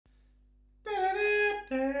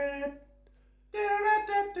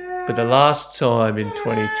For the last time in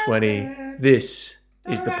 2020, this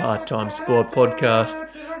is the Part-Time Sport Podcast,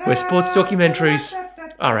 where sports documentaries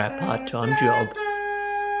are our part-time job.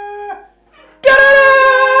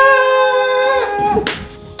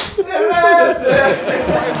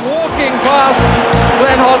 Walking past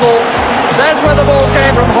Glenn Hoddle, that's where the ball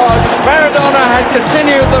came from Hodge. Maradona had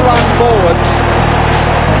continued the run forward,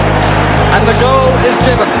 and the goal is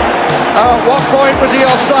given. At what point was he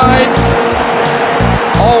offside?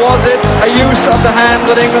 Or was it a use of the hand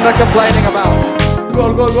that England are complaining about?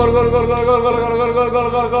 Goal, goal, goal, goal, goal, goal, goal, goal, goal, goal,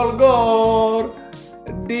 goal, goal, goal,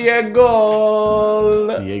 goal.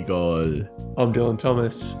 Diego. Diego. I'm Dylan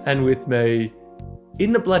Thomas, and with me,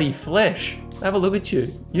 in the bloody flesh, have a look at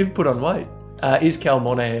you. You've put on weight. Is Cal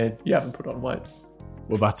Monahan? You haven't put on weight.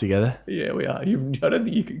 We're back together. Yeah, we are. I don't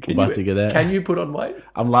think you can. We're back together. Can you put on weight?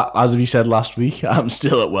 As we said last week, I'm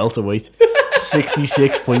still at welterweight.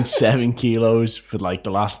 66.7 kilos for like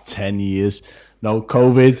the last 10 years. No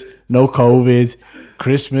COVID.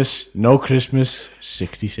 Christmas, no Christmas.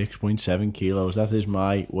 66.7 kilos. That is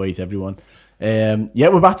my weight, everyone. Yeah,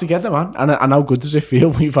 we're back together, man. And how good does it feel?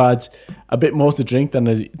 We've had a bit more to drink than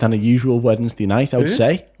a usual Wednesday night, I would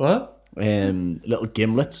say. What? Little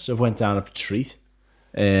gimlets have went down a treat.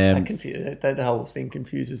 That whole thing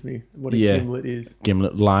confuses me. What a gimlet is.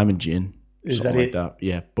 Gimlet, lime and gin. Is that like it? That.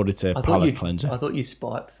 Yeah, but it's a palate cleanser. I thought you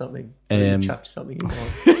spiked something. You chucked something in mine.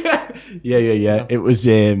 Yeah. It was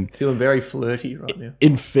feeling very flirty right now.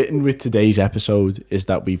 in fitting with today's episode is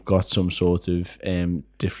that we've got some sort of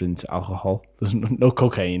different alcohol. There's no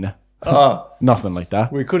cocaine. Nothing like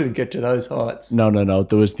that. We couldn't get to those heights. No.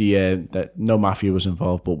 There was that no mafia was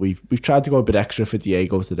involved, but we've tried to go a bit extra for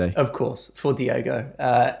Diego today. Of course, for Diego.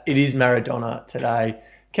 It is Maradona today.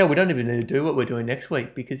 Kel, we don't even need to do what we're doing next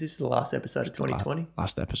week because this is the last episode of 2020.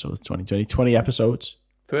 Last episode of 2020. 20 episodes.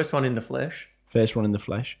 First one in the flesh. First one in the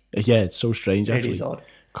flesh. Yeah, it's so strange actually. It is odd.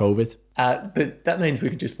 COVID. But that means we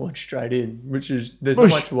could just launch straight in, which is there's not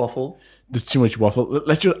much waffle. There's too much waffle.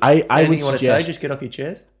 Let's just. I would you want to say? Just get off your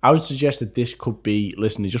chest. I would suggest that this could be.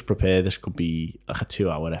 Listen, just prepare. This could be like a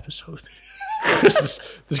 2-hour episode. there's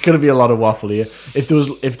going to be a lot of waffle here. If there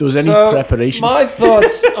was any preparation. My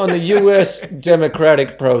thoughts on the U.S.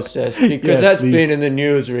 democratic process, because that's been in the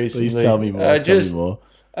news recently. Please tell me more.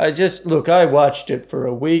 I watched it for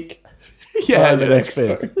a week. Yeah, I'm an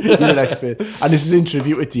expert. He's an expert. And this is in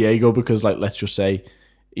tribute with Diego because, like, let's just say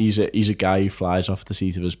he's a guy who flies off the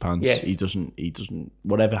seat of his pants. Yes. He doesn't.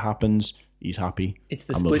 Whatever happens, he's happy. It's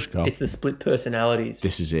the split personalities.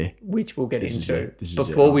 This is it. Which we'll get into.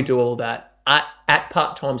 Before we do all that, at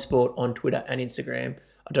Part-Time Sport on Twitter and Instagram.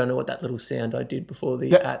 I don't know what that little sound I did before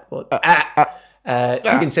the at what.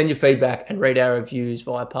 You can send your feedback and read our reviews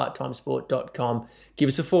via parttimesport.com. Give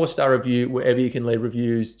us a 4-star review wherever you can leave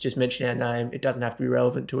reviews. Just mention our name. It doesn't have to be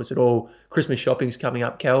relevant to us at all. Christmas shopping's coming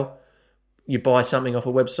up, Cal. You buy something off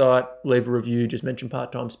a website, leave a review, just mention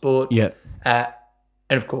Part-Time Sport. Yeah. And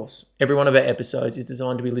of course, every one of our episodes is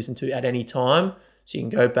designed to be listened to at any time. So you can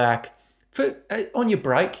go back on your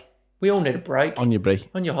break. We all need a break. On your break.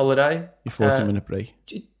 On your holiday. Your 40-minute break.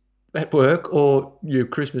 At work or your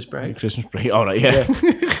Christmas break. Your Christmas break. All right, yeah.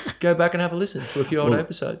 Go back and have a listen to a few old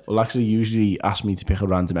episodes. Well, actually, usually ask me to pick a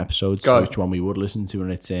random episode, so which one we would listen to,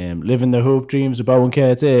 and it's Living the Hoop Dreams of Bowen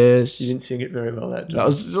Curtis. You didn't sing it very well that time.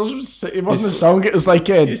 It wasn't a song, it was like...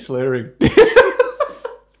 You're slurring.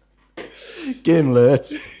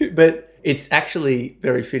 Gimlet. But it's actually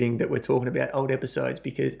very fitting that we're talking about old episodes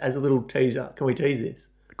because as a little teaser, can we tease this?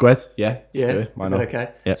 Go ahead. Yeah. Let's do it. Why Is not? that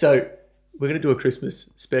okay? Yeah. So we're going to do a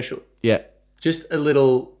Christmas special. Yeah. Just a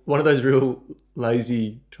little, one of those real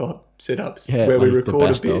lazy type setups Yeah, where we like the record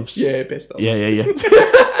a best bit. ofs. Yeah, best of. Yeah.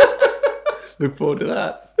 Look forward to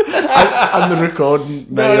that. and the recording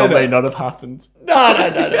may not have happened.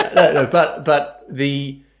 No. But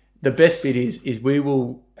the best bit is we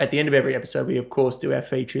will, at the end of every episode, we of course do our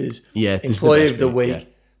features. Yeah, this is the employee best of the bit, week, yeah.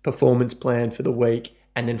 Performance plan for the week,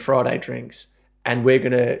 and then Friday drinks. And we're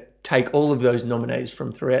going to take all of those nominees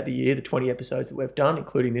from throughout the year, the 20 episodes that we've done,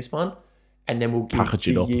 including this one, and then we'll give Package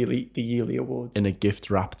it up the yearly awards. in a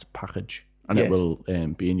gift-wrapped package. And Yes. it will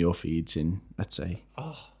be in your feeds in, let's say,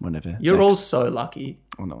 whenever. You're next. all so lucky.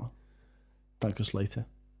 Oh, no. Thank us later.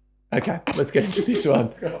 Okay, let's get into this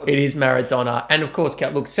one. It is Maradona. And of course,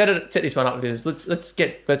 Kat, look, set this one up with us.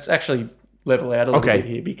 Let's actually level out a little bit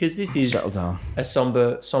here because this is Settle down. a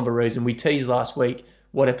somber reason. We teased last week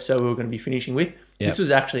what episode we were going to be finishing with. Yep. This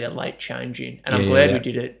was actually a late change in, and I'm Yeah, glad yeah. we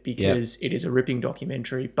did it because it is a ripping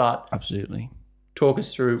documentary. But Absolutely. talk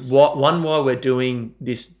us through why we're doing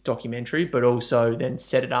this documentary, but also then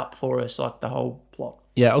set it up for us, like the whole plot.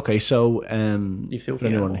 Yeah, okay. So, You filthy for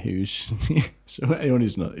anyone animal. who's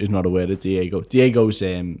not aware of Diego's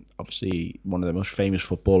obviously one of the most famous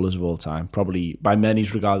footballers of all time. Probably by many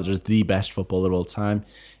is regarded as the best footballer of all time.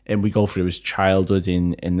 And we go through his childhood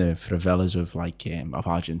in the favelas of of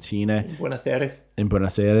Argentina, Buenos Aires. in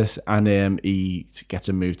Buenos Aires, and he gets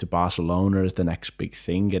a move to Barcelona as the next big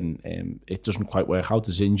thing, and it doesn't quite work out.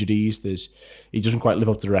 There's injuries. He doesn't quite live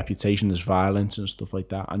up to the reputation. There's violence and stuff like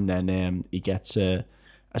that, and then he gets a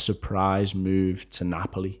surprise move to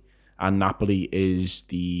Napoli, and Napoli is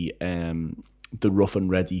the rough and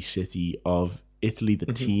ready city of Italy, the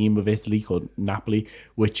team of Italy called Napoli,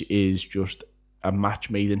 which is just a match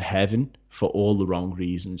made in heaven for all the wrong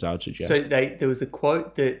reasons, I would suggest. So there was a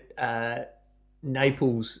quote that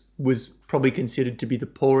Naples was probably considered to be the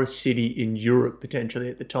poorest city in Europe potentially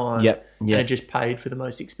at the time. Yep. And it just paid for the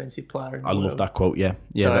most expensive player in the world. love that quote. Yeah,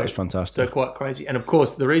 that was fantastic. So quite crazy. And of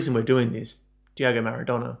course, the reason we're doing this, Diego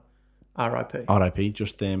Maradona, R.I.P. R.I.P.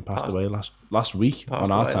 Just passed away last week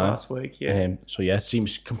on our time. Last week, yeah. So yeah, it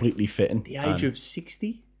seems completely fitting. The age of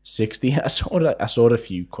 60. 60. I saw a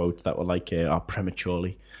few quotes that were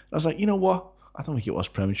prematurely. I was like, you know what? I don't think it was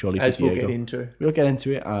prematurely for Diego. We'll get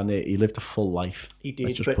into it, and he lived a full life. He did.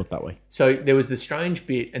 Let's just put that way. So there was the strange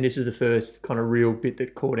bit, and this is the first kind of real bit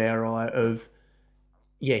that caught our eye of,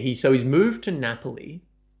 he's moved to Napoli,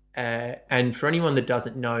 and for anyone that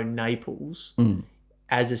doesn't know, Naples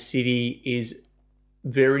as a city is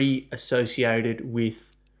very associated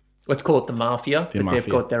with, let's call it the mafia, they've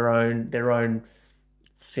got their own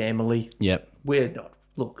family. Yep. We're not,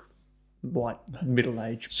 white,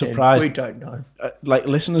 middle-aged surprised. We don't know.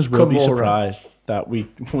 Listeners will be surprised that we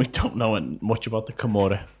don't know much about the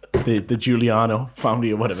Camorra, the Giuliano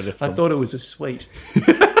family or whatever they're from. I thought it was a sweet.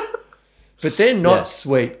 But they're not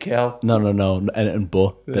sweet, Cal. No.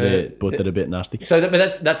 But they're a bit nasty. So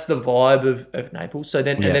that's the vibe of Naples. So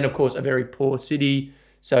then, and then of course, a very poor city.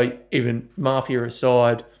 So even mafia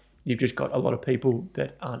aside, you've just got a lot of people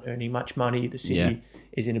that aren't earning much money. The city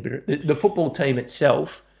is in a bit of... The football team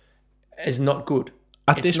itself is not good.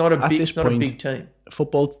 It's not a big team.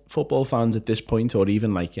 Football fans at this point, or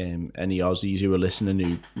even any Aussies who are listening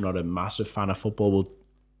who are not a massive fan of football,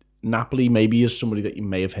 Napoli maybe is somebody that you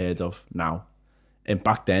may have heard of now. And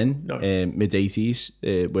back then,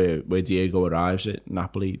 mid-80s, where Diego arrives at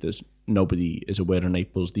Napoli, there's nobody is aware of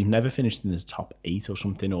Naples. They've never finished in the top 8 or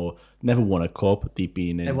something, or never won a cup. They've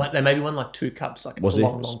been in... They maybe won 2 cups a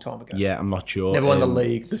long time ago. Yeah, I'm not sure. Never won the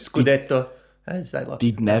league, the Scudetto, as they like.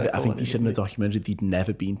 I think they said in the documentary they'd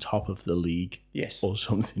never been top of the league. Yes. Or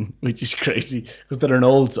something, which is crazy because they're an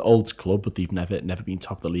old club, but they've never been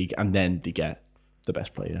top of the league, and then they get the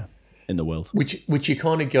best player in the world. Which you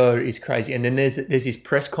kind of go is crazy. And then there's this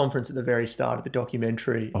press conference at the very start of the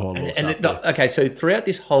documentary. Oh, okay, so throughout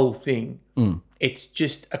this whole thing, it's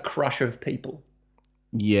just a crush of people.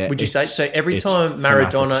 Yeah. Would you say? So every time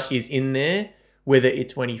Maradona is in there, whether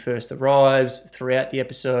it's when he first arrives, throughout the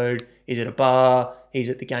episode, he's at a bar, he's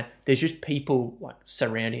at the game, there's just people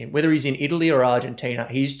surrounding him. Whether he's in Italy or Argentina,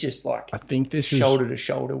 he's just I think this shoulder to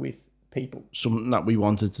shoulder with people. Something that we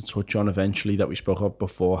wanted to touch on eventually that we spoke of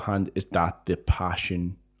beforehand is that the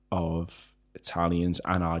passion of Italians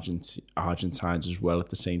and Argentines as well at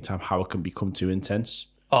the same time, how it can become too intense.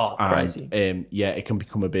 Oh, crazy. And, it can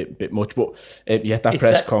become a bit much. But that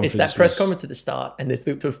press conference. It's that press conference at the start. And there's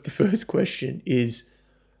the first question is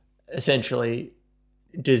essentially,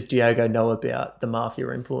 does Diego know about the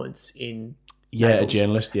mafia influence in... Yeah, Naples? A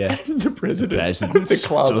journalist, yeah. The president of the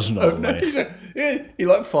club doesn't know, mate. He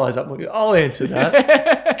fires up and goes, I'll answer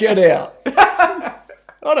that. Get out. I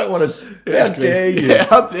don't want to... How dare you? Yeah,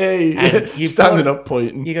 how dare you? And standing up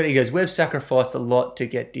pointing. He goes, we've sacrificed a lot to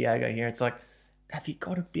get Diego here. It's like, have you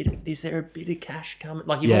got is there a bit of cash coming?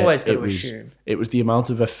 You've always got to assume. It was the amount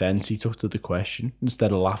of offence he took to the question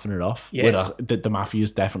instead of laughing it off. Yes. The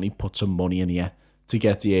mafia's definitely put some money in here to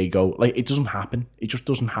get Diego. It doesn't happen. It just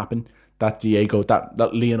doesn't happen. That Diego, that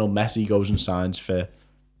Lionel Messi goes and signs for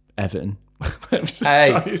Everton.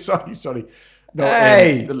 Sorry. No,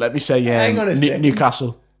 let me say hang on a second.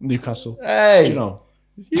 Newcastle. Hey. Do you know?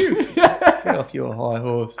 You get off your high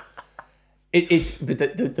horse. But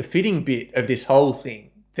the fitting bit of this whole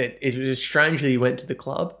thing that it was strangely he went to the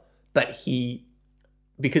club, but he,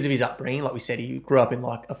 because of his upbringing, like we said, he grew up in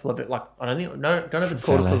a favela. I don't know if it's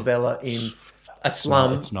called a favela in a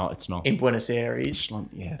slum. It's not in Buenos Aires. Slum,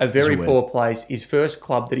 yeah, a very poor place. His first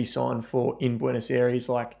club that he signed for in Buenos Aires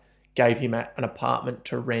gave him an apartment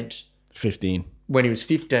to rent. 15 when he was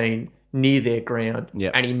 15. Near their ground,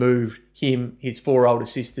 and he moved him, his 4 older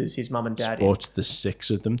sisters, his mum and dad. Sports the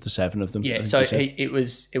 7 of them. Yeah, so it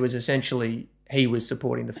was essentially he was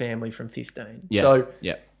supporting the family from 15. Yeah. So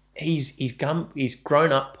Yeah. he's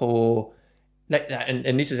grown up poor.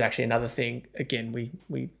 And this is actually another thing. Again,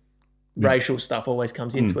 we racial stuff always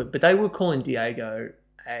comes into it, but they were calling Diego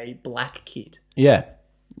a black kid. Yeah.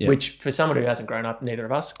 Yeah. Which, for someone who hasn't grown up, neither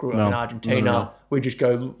of us grew up in Argentina. No. We just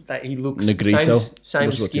go that he looks Negrito, same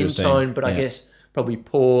was what you skin were saying. tone, but I Yeah. guess probably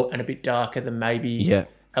poor and a bit darker than maybe Yeah.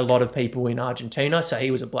 a lot of people in Argentina. So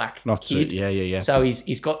he was a black Not so. kid. Yeah. So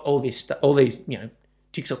he's got all these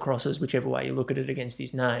ticks or crosses, whichever way you look at it, against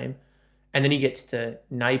his name, and then he gets to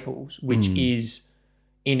Naples, which is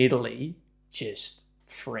in Italy just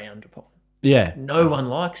frowned upon. Yeah. No one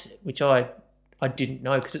likes it, which I didn't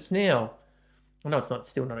know, because it's now. I know it's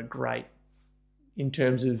still not a great in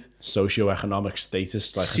terms of Socioeconomic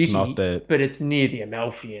status, like city, it's not the. but it's near the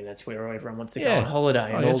Amalfi, and that's where everyone wants to go on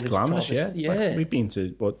holiday and all it's this glamorous, type of yeah. stuff. Like, we've been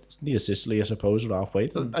to near Sicily, I suppose, or halfway.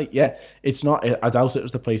 Yeah, it's not. I doubt it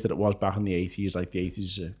was the place that it was back in the 80s. Like the 80s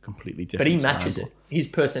is a completely different. But he time, matches it. His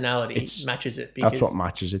personality matches it. Because that's what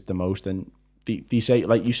matches it the most. And they say,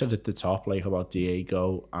 like you said at the top, like about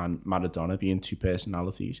Diego and Maradona being two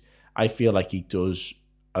personalities. I feel like he does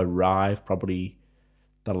arrive probably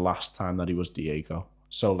the last time that he was Diego.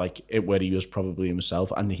 So like where he was probably himself,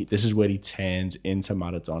 and this is where he turns into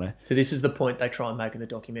Maradona. So this is the point they try and make in the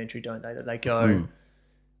documentary, don't they? That they go,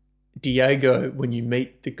 Diego, when you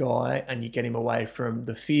meet the guy and you get him away from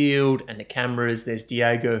the field and the cameras, there's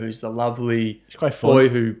Diego, who's the lovely quite fun boy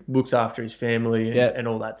who looks after his family and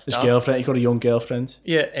all that stuff. His girlfriend, he got a young girlfriend.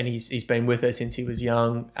 Yeah, and he's been with her since he was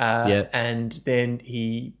young. And then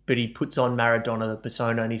he puts on Maradona, the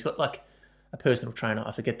persona, and he's got like a personal trainer.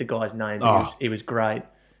 I forget the guy's name. But he was great.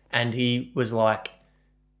 And he was like,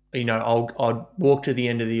 I'd walk to the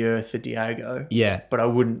end of the earth for Diego. Yeah. But I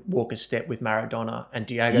wouldn't walk a step with Maradona. And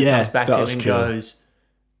Diego comes back to him and goes,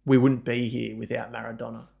 we wouldn't be here without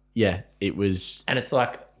Maradona. Yeah, it was. And it's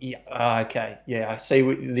like, okay. Yeah, I see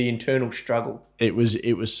the internal struggle. It was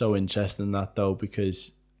so interesting that though,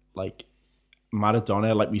 because like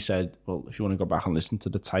Maradona, like we said, well, if you want to go back and listen to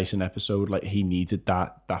the Tyson episode, like he needed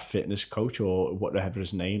that fitness coach or whatever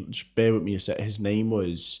his name. Just bear with me a sec. His name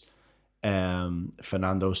was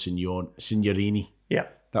Fernando Signorini. Yeah,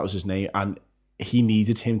 that was his name, and he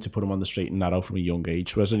needed him to put him on the straight and narrow from a young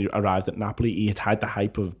age. So as he arrived at Napoli, he had the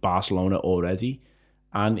hype of Barcelona already,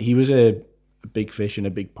 and he was a big fish in a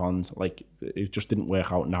big pond. Like it just didn't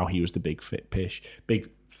work out. Now he was the big fish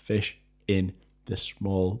in the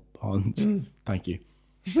small pond. Thank you.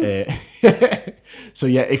 So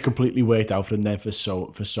yeah, it completely worked out for him there for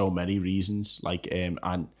so many reasons. Like and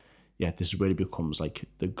yeah, this is where he becomes like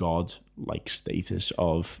the god like status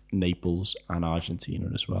of Naples and Argentina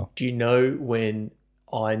as well. Do you know when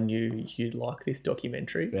I knew you'd like this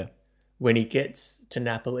documentary? Yeah. When he gets to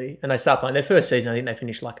Napoli and they start playing their first season, I think they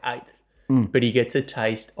finished like 8th. But he gets a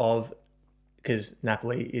taste of, because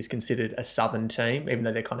Napoli is considered a southern team, even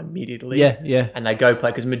though they're kind of mid-Italy. Yeah. And they go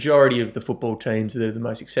play, because majority of the football teams that are the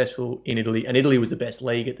most successful in Italy, and Italy was the best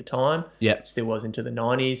league at the time. Yeah. Still was into the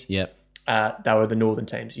 90s. Yeah. They were the northern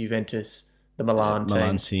teams, Juventus, the Milan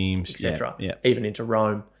teams, etc. Yeah. Even into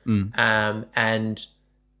Rome. And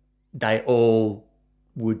they all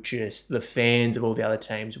would just, the fans of all the other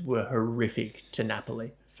teams were horrific to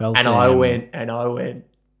Napoli. I went,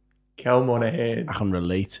 Cal Monahan, I can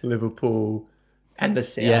relate. Liverpool, and the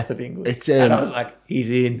south of England. It's, and I was like, he's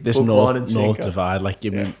in. This north divide, like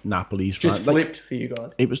giving Napoli's just flipped for you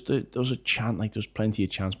guys. It was there was a chant, like there was plenty of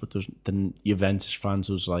chants, but the Juventus fans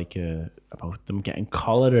was like about them getting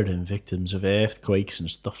cholera and victims of earthquakes and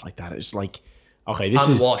stuff like that. It's like, okay, this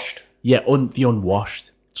unwashed. The unwashed,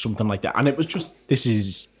 something like that. And it was just this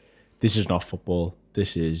is not football.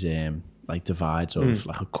 This is like divides of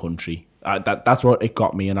like a country. That's what it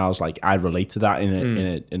got me, and I was like, I relate to that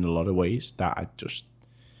in a lot of ways. That I just,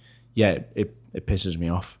 it pisses me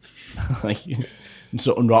off, like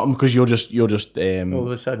something rotten, because you're just all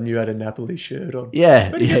of a sudden you had a Napoli shirt on.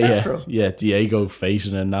 Yeah, Where did you get that from? Yeah, Diego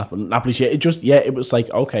facing a Napoli shirt. It was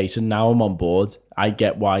like, okay, so now I'm on board. I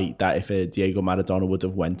get why that if Diego Maradona would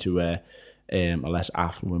have went to a less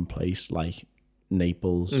affluent place like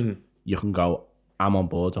Naples, you can go, I'm on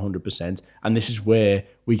board 100%. And this is where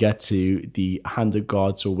we get to the hand of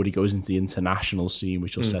God. So when he goes into the international scene,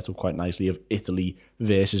 which will set up quite nicely, of Italy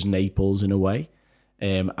versus Naples in a way,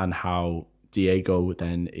 and how Diego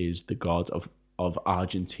then is the god of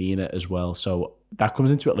Argentina as well. So that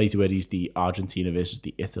comes into it later, where he's the Argentina versus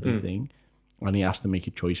the Italy thing, and he has to make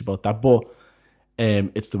a choice about that. But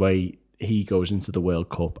it's the way he goes into the World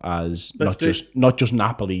Cup as not just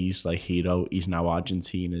Napoli's like hero. He's now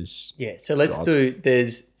Argentina's. Yeah, so let's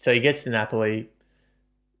so he gets to Napoli.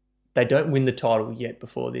 They don't win the title yet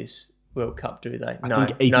before this. World Cup, do they? I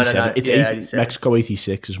think 87. No. It's 87. Mexico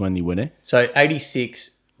 86 is when they win it. So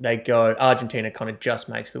 86, they go. Argentina kind of just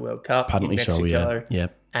makes the World Cup. Apparently in Mexico. so, yeah.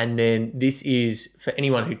 And then this is, for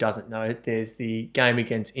anyone who doesn't know, there's the game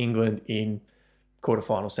against England in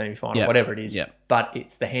quarterfinal, semi-final, whatever it is. Yeah. But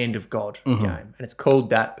it's the Hand of God game. And it's called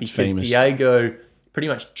that because famous. Diego pretty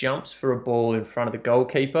much jumps for a ball in front of the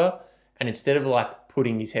goalkeeper. And instead of like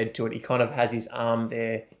putting his head to it, he kind of has his arm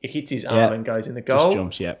there. It hits his arm and goes in the goal.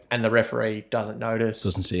 Just jumps, And the referee doesn't notice.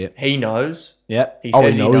 Doesn't see it. He knows. Yeah. He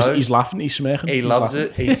says he knows. He's laughing. He's smirking. He loves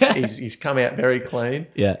it. He's come out very clean.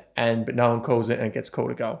 Yeah. But no one calls it and it gets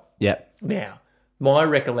called a goal. Yeah. Now, my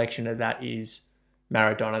recollection of that is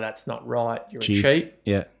Maradona, that's not right. You're a cheat.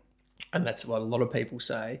 Yeah. And that's what a lot of people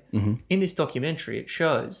say. In this documentary, it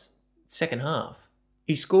shows second half.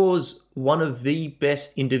 He scores one of the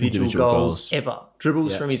best individual goals ever.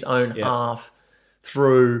 Dribbles from his own half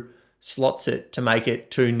through, slots it to make it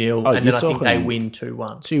 2-0. And then I think they win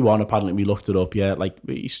 2-1. 2-1, apparently. We looked it up, yeah. Like,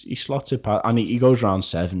 he slots it past, and he goes around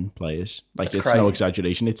 7 players. Like, That's it's crazy. no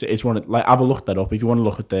exaggeration. It's one of, like, have a look that up. If you want to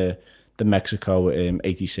look at the Mexico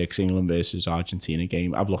 86 England versus Argentina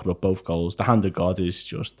game, I've looked up both goals. The Hand of God is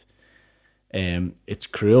just, it's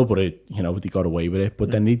cruel, but they got away with it.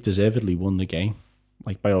 But then they deservedly won the game.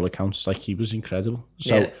 Like, by all accounts, like, he was incredible.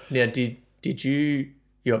 So now did you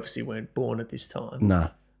obviously weren't born at this time. Nah.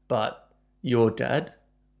 But your dad,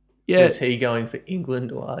 Yeah. was he going for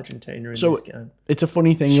England or Argentina in So this game? it's a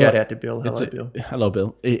funny thing. Shout out to Bill. Hello, Bill. Hello,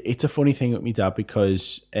 Bill. It's a funny thing with me dad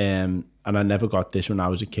because, and I never got this when I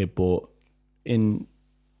was a kid, but when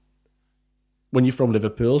you're from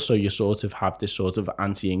Liverpool, so you sort of have this sort of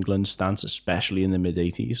anti-England stance, especially in the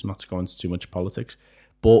mid-80s, not to go into too much politics,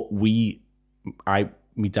 but my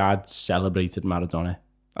dad celebrated Maradona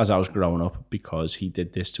as I was growing up because he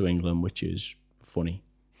did this to England, which is funny.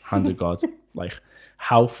 Hand of God. Like,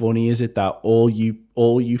 how funny is it that all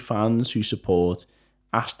you fans who support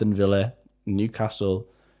Aston Villa, Newcastle,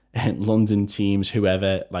 and London teams,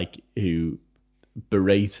 whoever, like, who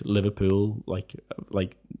berate Liverpool, like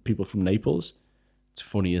people from Naples, it's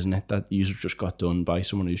funny, isn't it, that you just got done by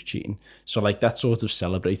someone who's cheating. So, like, that sort of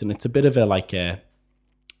celebrating, it's a bit of a, like,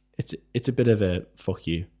 it's a bit of a fuck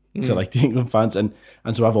you to, like, the England fans, and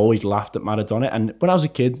so I've always laughed at Maradona. And when I was a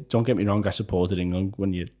kid, don't get me wrong, I supported England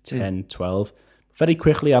when you're 10, 12. Very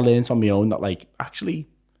quickly I learned on my own that, like, actually,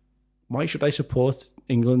 why should I support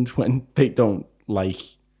England when they don't like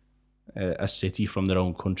a city from their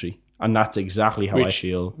own country? And that's exactly how I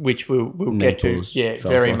feel. Which we'll get to. Yeah,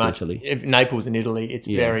 very much. If Naples and Italy, it's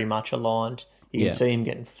very much aligned. You can see him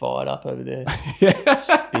getting fired up over there.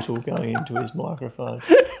 Spittle going into his microphone.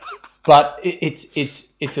 But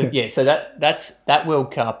so that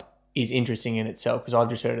World Cup is interesting in itself because I've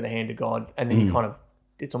just heard of the Hand of God, and then you kind of,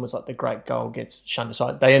 it's almost like the great goal gets shunned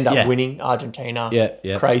aside. They end up winning Argentina.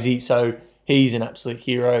 Yeah. Crazy. So he's an absolute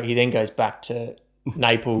hero. He then goes back to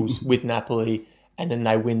Naples with Napoli, and then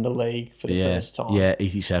they win the league for the first time. Yeah,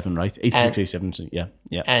 87, right? 86, 87, yeah.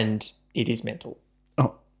 And it is mental.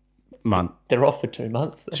 Oh, man. They're off for 2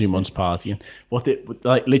 months. 2 months partying.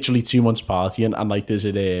 Like, literally 2 months partying, and, like, there's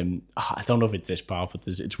I don't know if it's this part, but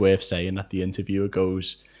it's worth saying that the interviewer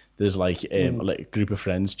goes, there's, like, like a group of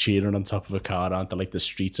friends cheering on top of a car, and like the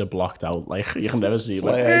streets are blocked out. Like, you can never see,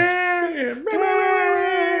 like,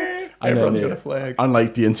 everyone's got a flag. And,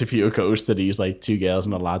 like, the interviewer goes to these, like, 2 girls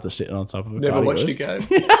and a lad are sitting on top of a car. Never watched a game.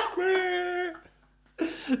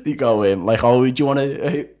 You go in, like, oh, do you want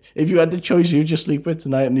to, if you had the choice, who'd you sleep with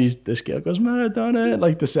tonight? And this girl goes, Maradona.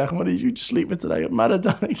 Like, the second one, who'd you sleep with tonight?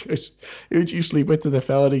 Maradona. He goes, who'd you sleep with? To the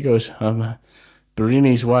fella, and he goes,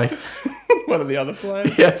 Barini's wife. One of the other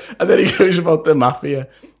players. Yeah, and then he goes about the mafia.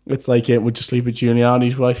 It's like, would you sleep with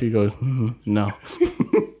Giuliani's wife? He goes, no.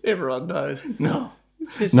 Everyone knows. No.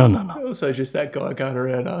 It's just, No. Also, just that guy going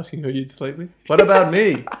around asking who you'd sleep with. What about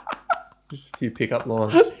me? Just a few pickup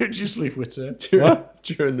lines. Who'd you sleep with, sir?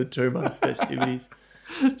 During the 2 months festivities.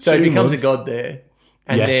 So he becomes a god there.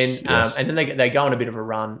 And then they go on a bit of a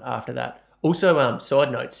run after that. Also,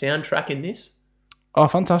 side note, soundtrack in this. Oh,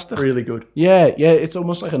 fantastic. Really good. Yeah, it's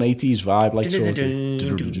almost like an 80s vibe, like sort of.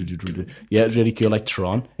 Yeah, it's really cool, like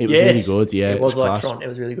Tron. It was really good, yeah. It was like class. Tron, it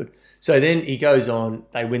was really good. So then he goes on,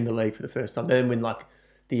 they win the league for the first time. They then win, like,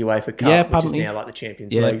 the UEFA Cup, which is now like the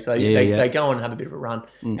Champions League. So they go on and have a bit of a run.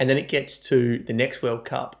 And then it gets to the next World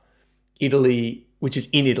Cup, Italy, which is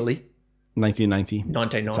in Italy.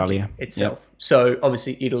 1990 Italia itself. Yep. So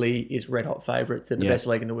obviously Italy is red hot favourites. They're the best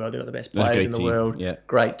league in the world. They're the best players in the world. Yeah.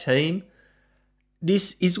 Great team.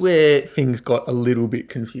 This is where things got a little bit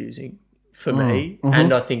confusing for me,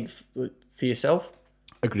 and I think for yourself.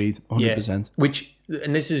 Agreed, 100%.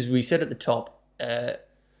 Yeah. We said at the top,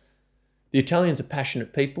 the Italians are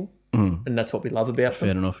passionate people, and that's what we love about them.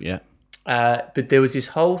 Fair enough, yeah. But there was this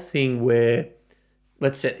whole thing where,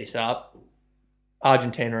 let's set this up.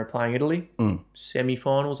 Argentina are playing Italy,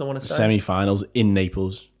 semi-finals, I want to say. Semi-finals in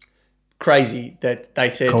Naples. Crazy that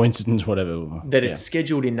they said... Coincidence, whatever. That it's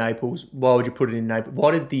scheduled in Naples. Why would you put it in Naples?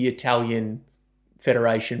 Why did the Italian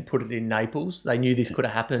Federation put it in Naples? They knew this could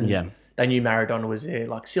have happened. Yeah. They knew Maradona was there,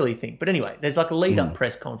 like, silly thing. But anyway, there's like a lead-up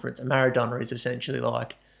press conference, and Maradona is essentially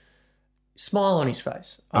like, smile on his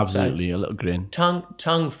face. Absolutely, a little grin.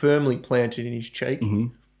 Tongue firmly planted in his cheek.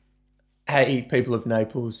 Hey, people of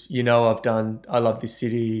Naples, you know I love this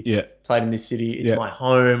city. Yeah. Played in this city. It's my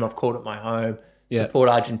home. I've called it my home. Yeah. Support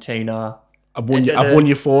Argentina. I've won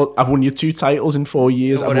you 2 titles in 4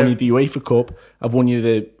 years. I've won you the UEFA Cup. I've won you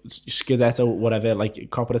the Scudetto, whatever, like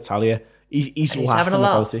Coppa Italia. He's having a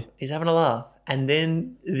laugh. about it. He's having a laugh. And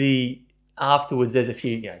then afterwards, there's a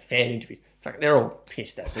few fan interviews. In fact, they're all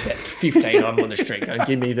pissed. There's about 15 on the street. Going,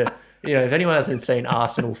 give me the, if anyone hasn't seen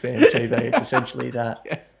Arsenal fan TV, it's essentially that.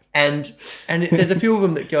 Yeah. And there's a few of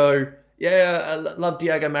them that go, yeah, I love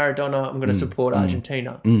Diego Maradona. I'm going to support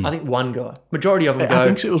Argentina. I think one guy. Majority of them go, I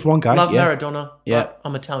think it was one guy. Love Maradona. Yeah. But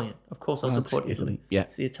I'm Italian. Of course I'll support Italy. Yeah.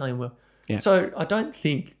 It's the Italian world. Yeah. Yeah. So I don't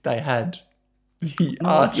think they had the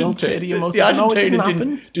Argentina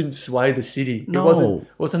didn't sway the city. No. It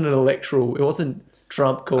wasn't an electoral. It wasn't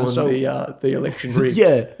Trump calling the election rigged.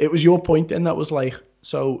 Yeah, it was your point then that was like,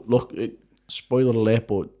 so look, spoiler alert,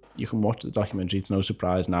 but you can watch the documentary. It's no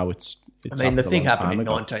surprise now. The thing happened in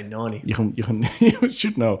 1990. You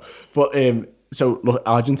should know. But so look,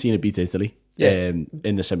 Argentina beat Italy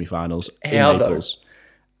in the semi-finals in Naples.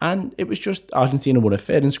 And it was just Argentina won it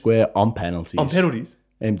fair and square on penalties.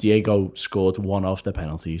 Diego scored one of the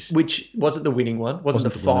penalties. Which wasn't the winning one. Wasn't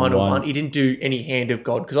the final one. He didn't do any hand of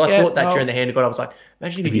God. Because I thought that during the hand of God, I was like,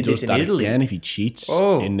 imagine if he did this in Italy. Again, if he cheats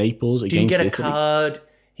in Naples against Italy. Didn't get a card.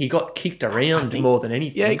 He got kicked around more than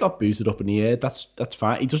anything. Yeah, he got boosted up in the air. That's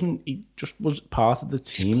fine. He just was part of the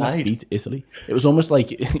team that beat Italy. It was almost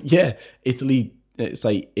like, Italy. It's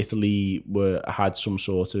like Italy had some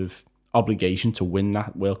sort of obligation to win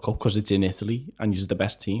that World Cup because it's in Italy and you're the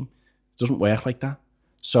best team. It doesn't work like that.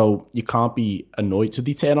 So you can't be annoyed. So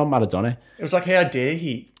they turn on Maradona. It was like, how dare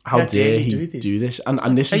he? How dare he do this?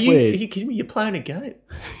 And this is where... Are you kidding me? You're playing a game.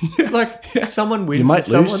 Someone wins and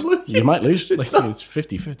someone loses. You might lose. It's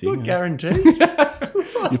 50-50. Not guaranteed.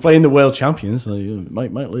 You're playing the world champions, so you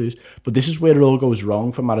might lose. But this is where it all goes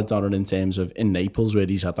wrong for Maradona in terms of in Naples, where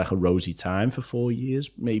he's had like a rosy time for 4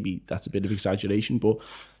 years. Maybe that's a bit of exaggeration, but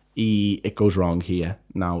it goes wrong here.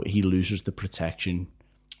 Now he loses the protection,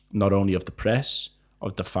 not only of the press,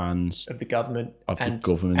 of the fans, of the government, and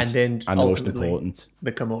then most important,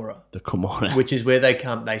 the Camorra, which is where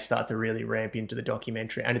they start to really ramp into the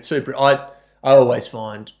documentary, and it's super. I always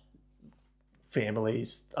find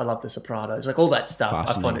families. I love The Sopranos, like all that stuff.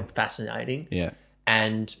 I find it fascinating. Yeah,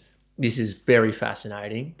 and this is very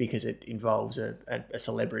fascinating because it involves a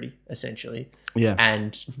celebrity essentially. Yeah,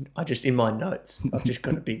 and I just in my notes, I've just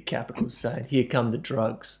got a big capitals saying, "Here come the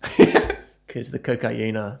drugs," because the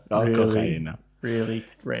cocaine really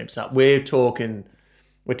ramps up. We're talking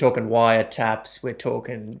wiretaps. We're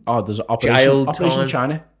talking there's Operation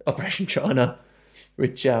China. Operation China,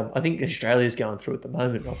 which I think Australia's going through at the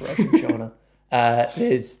moment. Operation China.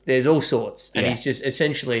 There's all sorts, and he's just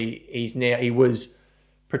essentially he was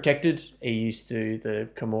protected. He used to the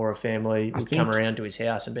Camorra family would come around to his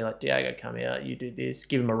house and be like, Diego, come out, you do this,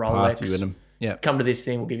 give him a Rolex. Party with him. Yeah. Come to this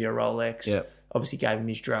thing, we'll give you a Rolex. Yeah. Obviously gave him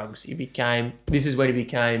his drugs. This is when he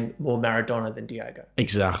became more Maradona than Diego.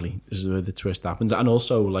 Exactly. This is where the twist happens. And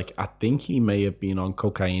also, like, I think he may have been on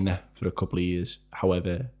cocaine for a couple of years.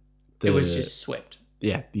 However, it was just swept.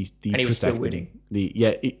 Yeah. And he was still winning.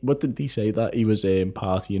 What did he say? That he was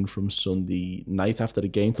partying from Sunday night after the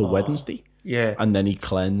game till Wednesday? Yeah. And then he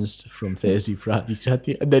cleansed from Thursday, Friday,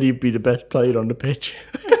 Saturday. And then he'd be the best player on the pitch.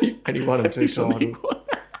 And he won him 2 titles.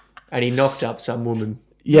 And he knocked up some woman.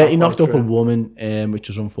 Yeah, he knocked up a woman, which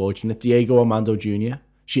was unfortunate. Diego Armando Jr.,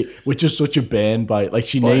 which is such a burn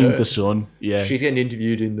she named the son. Yeah. She's getting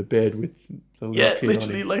interviewed in the bed with the little kid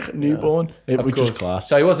literally like a newborn, which was class.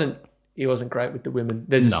 So he wasn't great with the women.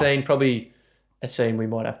 There's probably a scene we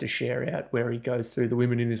might have to share out where he goes through the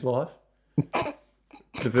women in his life. The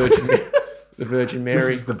Virgin Mary. This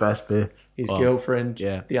is the best bit. His girlfriend,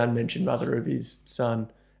 the unmentioned mother of his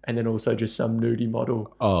son, and then also just some nudie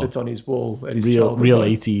model that's on his wall at his real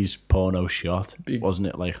 80s porno shot, wasn't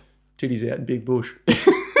it? Like titties out in Big Bush,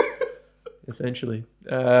 essentially.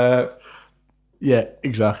 Yeah,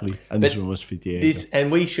 exactly. And this one was for Diego.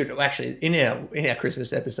 And we should actually in our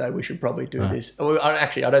Christmas episode we should probably do this.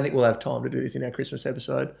 Actually, I don't think we'll have time to do this in our Christmas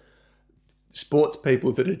episode. sports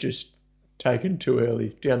people that are just taken too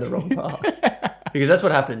early down the wrong path. Because that's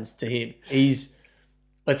what happens to him.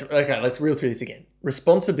 Let's reel through this again.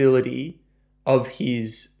 Responsibility of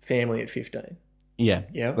his family at 15. Yeah.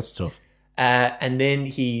 Yeah. That's tough. And then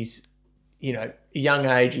he's, a young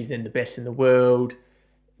age, he's then the best in the world,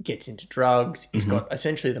 gets into drugs. He's got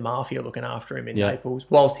essentially the mafia looking after him in Naples.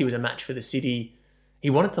 Whilst he was a match for the city, he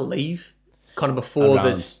wanted to leave kind of before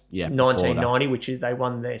 1990, which is they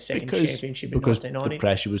won their second championship in 1990. The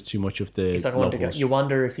pressure was too much of the. He's like, I wanted to go. You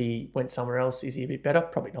wonder if he went somewhere else, is he a bit better?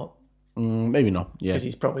 Probably not. Maybe not. Yeah, because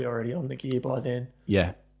he's probably already on the gear by then.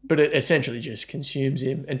 Yeah, but it essentially just consumes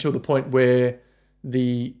him until the point where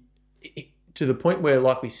like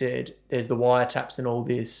we said, there's the wiretaps and all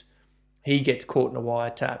this. He gets caught in a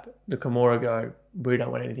wiretap. The Camorra go, we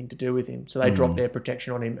don't want anything to do with him. So they drop their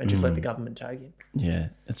protection on him and just let the government take him. Yeah,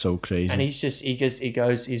 it's so crazy. And he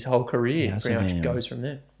goes his whole career pretty much goes from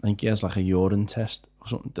there. I think he has like a urine test or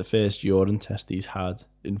something. The first urine test he's had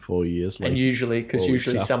in 4 years. And usually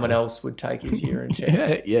someone else would take his urine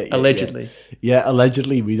test. Yeah, allegedly. Yeah,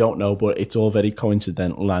 allegedly, we don't know, but it's all very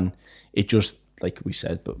coincidental. And it just, like we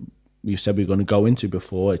said, but we said we were going to go into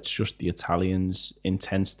before, it's just the Italians'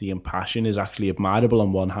 intensity and passion is actually admirable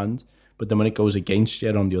on one hand, but then when it goes against you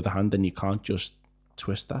on the other hand, then you can't just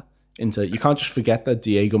twist that into, you can't just forget that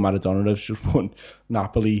Diego Maradona has just won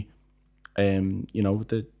Napoli,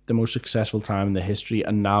 the most successful time in the history,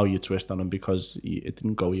 and now you twist on him because it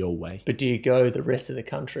didn't go your way. But do you go, the rest of the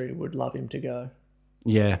country would love him to go.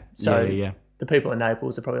 Yeah. So the people in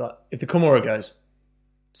Naples are probably like, if the Camorra goes,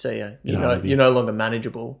 see ya, you're no longer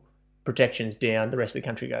manageable. Protection's down, the rest of the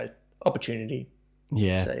country goes, opportunity.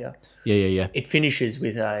 Yeah. So Yeah. It finishes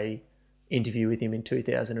with a interview with him in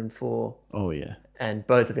 2004. Oh, yeah. And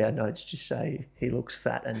both of our notes just say he looks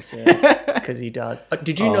fat and sad because he does.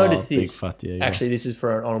 Did you notice this? Big fat, yeah. Actually, this is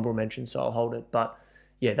for an honourable mention, so I'll hold it. But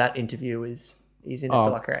yeah, that interview he's in a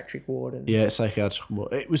psychiatric ward. And psychiatric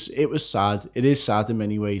ward. It was sad. It is sad in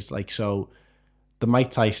many ways. Like, so the Mike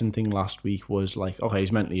Tyson thing last week was like, okay,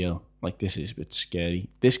 he's mentally ill. Like, this is a bit scary.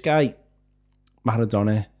 This guy,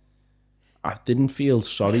 Maradona, I didn't feel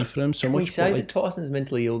sorry for him so much. Can we say that Tyson's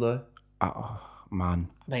mentally ill, though? Oh, man.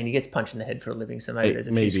 I mean, he gets punched in the head for a living, so maybe there's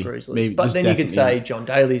a few screws loose. But then you could say John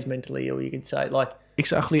Daly's mentally ill. You could say, like...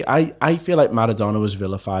 Exactly. I feel like Maradona was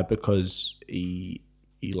vilified because he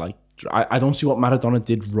I don't see what Maradona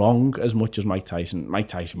did wrong as much as Mike Tyson. Mike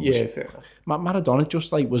Tyson was... Yeah, fair enough. Maradona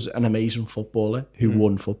just was an amazing footballer who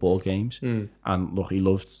won football games. And look, he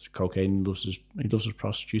loved cocaine, he loves his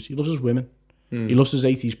prostitutes, he loves his women. He loves his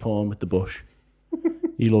 80s porn with the bush.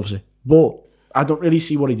 He loves it. But I don't really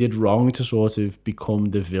see what he did wrong to sort of become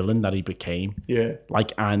the villain that he became. Yeah.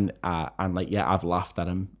 I've laughed at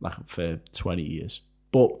him for 20 years.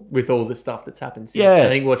 But with all the stuff that's happened since, I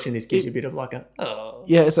think watching this gives you a bit of like a, oh.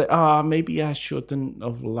 Yeah, it's like, maybe I shouldn't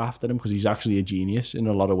have laughed at him because he's actually a genius in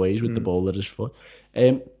a lot of ways with the ball at his foot.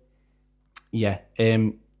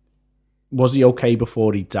 Was he okay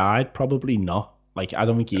before he died? Probably not. Like, I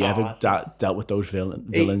don't think he ever dealt with those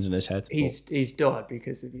villains in his head. He's died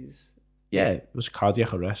because of his... Yeah, it was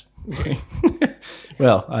cardiac arrest.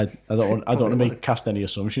 Well, I don't want to cast any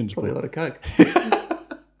assumptions. Probably but a lot of coke.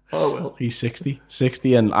 Oh, well. He's 60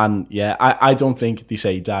 and yeah, I don't think they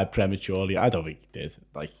say he died prematurely. I don't think he did.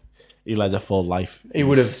 Like, he led a full life. He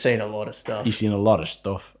would have seen a lot of stuff. He's seen a lot of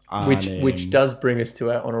stuff. And, which does bring us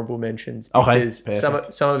to our honourable mentions. Because some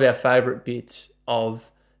of our favourite bits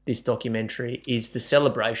of this documentary is the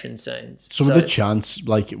celebration scenes. Some of the chants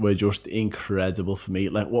were just incredible for me.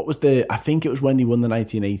 Like, what was I think it was when they won the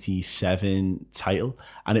 1987 title,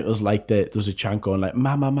 and it was like there was a chant going like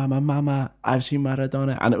 "Mama, Mama, Mama, I've seen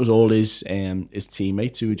Maradona," and it was all his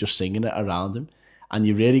teammates who were just singing it around him, and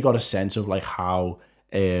you really got a sense of like how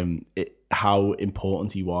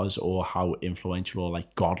important he was, or how influential or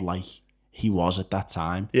like godlike he was at that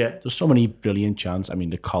time. Yeah, there's so many brilliant chants. I mean,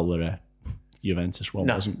 the cholera Juventus one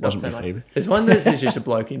wasn't my favourite. There's one that's just a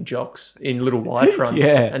bloke in jocks in little white fronts,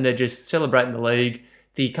 and they're just celebrating the league.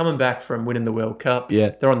 They're coming back from winning the World Cup.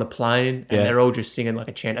 Yeah, they're on the plane and they're all just singing like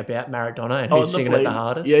a chant about Maradona and who's singing it the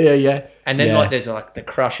hardest. Yeah. And then there's like the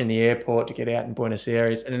crush in the airport to get out in Buenos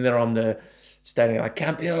Aires, and then they're on the stadium like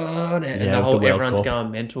Campeón, and the whole everyone's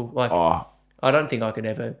going mental. Like, I don't think I could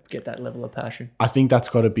ever get that level of passion. I think that's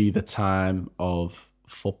got to be the time of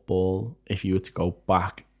football. If you were to go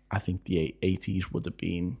back, I think the 80s would have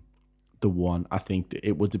been the one. I think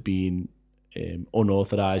it would have been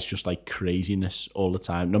unauthorized, just like craziness all the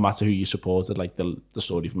time, no matter who you supported, like the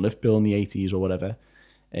story from Liverpool in the 80s or whatever.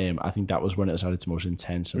 I think that was when it was at its most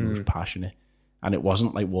intense and most passionate. and it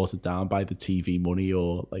wasn't like watered down by the TV money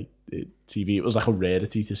or like TV. It was like a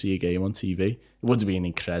rarity to see a game on TV. It would have been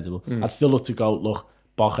incredible. I'd still love to go. Look,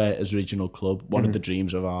 Bocha is original club. One of the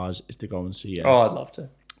dreams of ours is to go and see. I'd love to.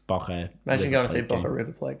 Bocha. Imagine going to see Bocha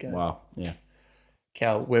River Plate game. Wow. Yeah.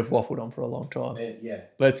 Cal, we've waffled on for a long time. Yeah.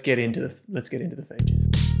 Let's get into the features.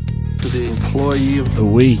 To the employee of The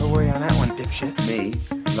week. Don't worry on that one, dipshit. Me,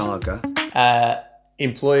 Lager.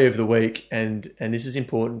 Employee of the week, and this is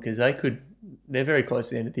important because they're very close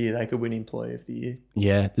to the end of the year. They could win Employee of the Year.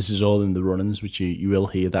 Yeah, this is all in the runnings, which you will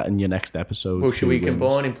hear that in your next episode. Well, should we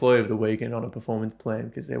combine Employee of the Week and On a Performance Plan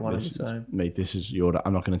because they're one and the same? Mate, this is your...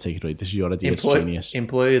 I'm not going to take it away. This is your idea. It's genius.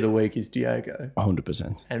 Employee of the Week is Diego.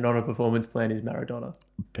 100%. And On a Performance Plan is Maradona.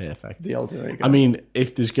 Perfect. The alter ego. I mean,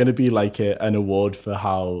 if there's going to be like an award for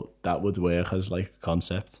how that would work as like a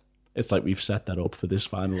concept, it's like we've set that up for this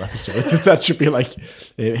final episode. That should be like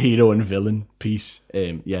a hero and villain piece.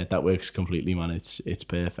 Yeah, that works completely, man. It's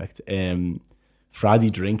perfect. Friday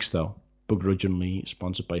Drinks, though, begrudgingly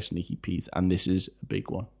sponsored by Sneaky Pete, and this is a big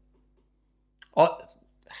one. Who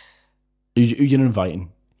you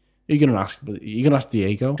inviting? Who you going to ask? You going to ask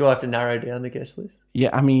Diego? Do I have to narrow down the guest list?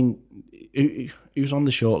 Yeah, I mean, who's on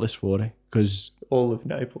the shortlist for it? Because all of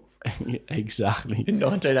Naples. Exactly. In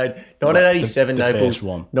 1987 the Naples. first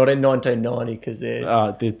one. Not in 1990 because they're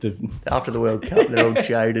after the World Cup. They're all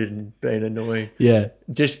jaded and being annoying. Yeah.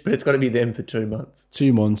 But it's got to be them for 2 months.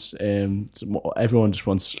 2 months. Everyone just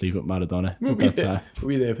wants to sleep at Maradona. We'll be there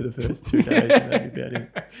for the first 2 days and that'd be about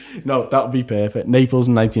it. No, that would be perfect. Naples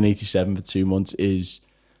in 1987 for 2 months is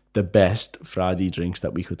the best Friday Drinks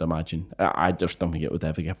that we could imagine. I just don't think it would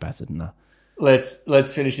ever get better than that.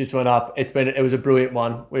 Let's finish this one up. It was a brilliant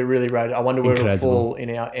one. We really rated it. I wonder where it'll fall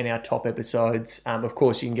in our top episodes. Of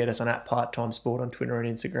course, you can get us on @PartTime Sport on Twitter and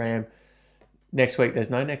Instagram. Next week,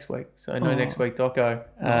 there's no next week, so no next week, Doco.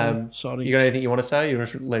 Sorry, you got anything you want to say? You want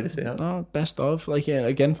to lead us out? No, best of.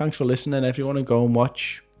 Again, thanks for listening, everyone, and go and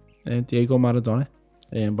watch Diego Maradona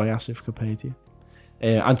by Asif Kapadia.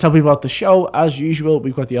 And tell people about the show. As usual,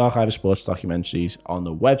 we've got the Archive of Sports documentaries on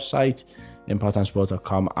the website,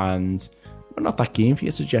 parttimesport.com, and we're not that keen for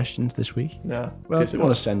your suggestions this week. No. Well, if you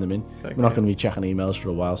want to send them in, we're not going to be checking emails for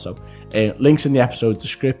a while. So, links in the episode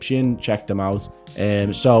description. Check them out.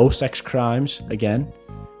 So, sex crimes again.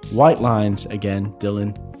 White lines again.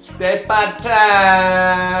 Dylan. Step by time.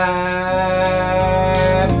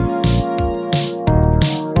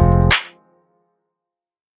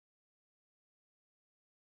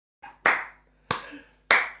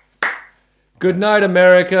 Good night,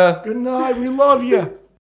 America. Good night. We love you.